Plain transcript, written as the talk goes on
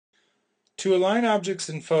To align objects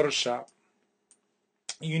in Photoshop,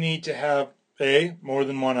 you need to have more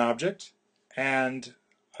than one object, and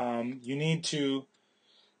you need to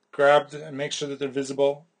grab and make sure that they're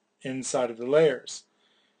visible inside of the layers.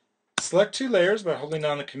 Select two layers by holding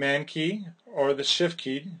down the Command key or the Shift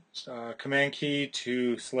key. Command key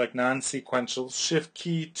to select non-sequential, Shift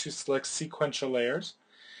key to select sequential layers.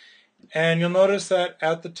 And you'll notice that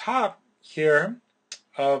at the top here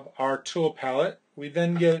of our tool palette, we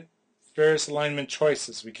then get various alignment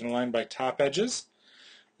choices. We can align by top edges,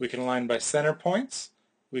 we can align by center points,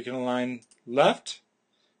 we can align left,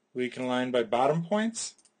 we can align by bottom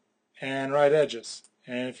points, and right edges.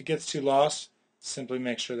 And if it gets too lost, simply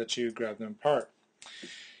make sure that you grab them apart.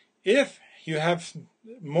 If you have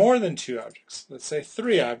more than two objects, let's say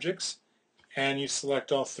three objects, and you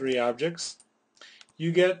select all three objects,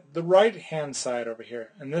 you get the right hand side over here,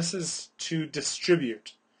 and this is to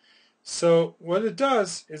distribute. So what it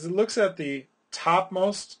does is it looks at the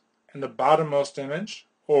topmost and the bottommost image,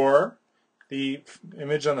 or the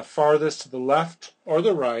image on the farthest to the left or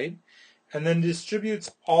the right, and then distributes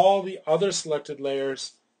all the other selected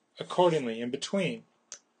layers accordingly in between.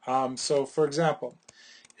 So for example,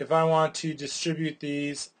 if I want to distribute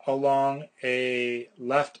these along a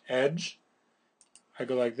left edge, I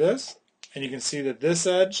go like this, and you can see that this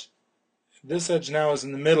edge now is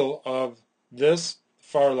in the middle of this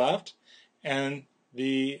far left, and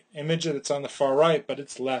the image that's on the far right, but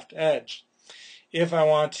it's left edge. If I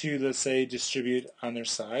want to, let's say, distribute on their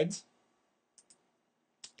sides,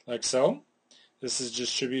 like so, this is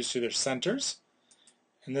distributes through their centers,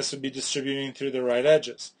 and this would be distributing through the right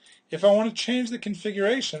edges. If I want to change the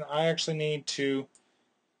configuration, I actually need to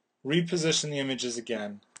reposition the images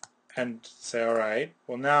again and say, alright,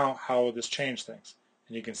 well now how will this change things?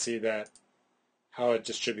 And you can see that how it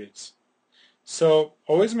distributes. So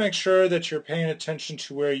always make sure that you're paying attention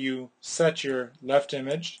to where you set your left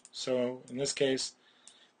image. So in this case,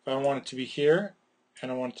 if I want it to be here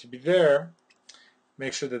and I want it to be there,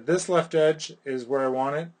 make sure that this left edge is where I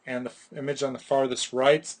want it, and the image on the farthest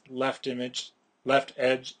right left edge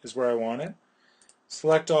is where I want it.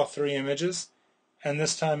 Select all three images, and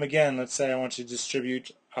this time again, let's say I want to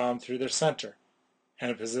distribute through their center,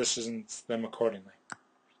 and it positions them accordingly.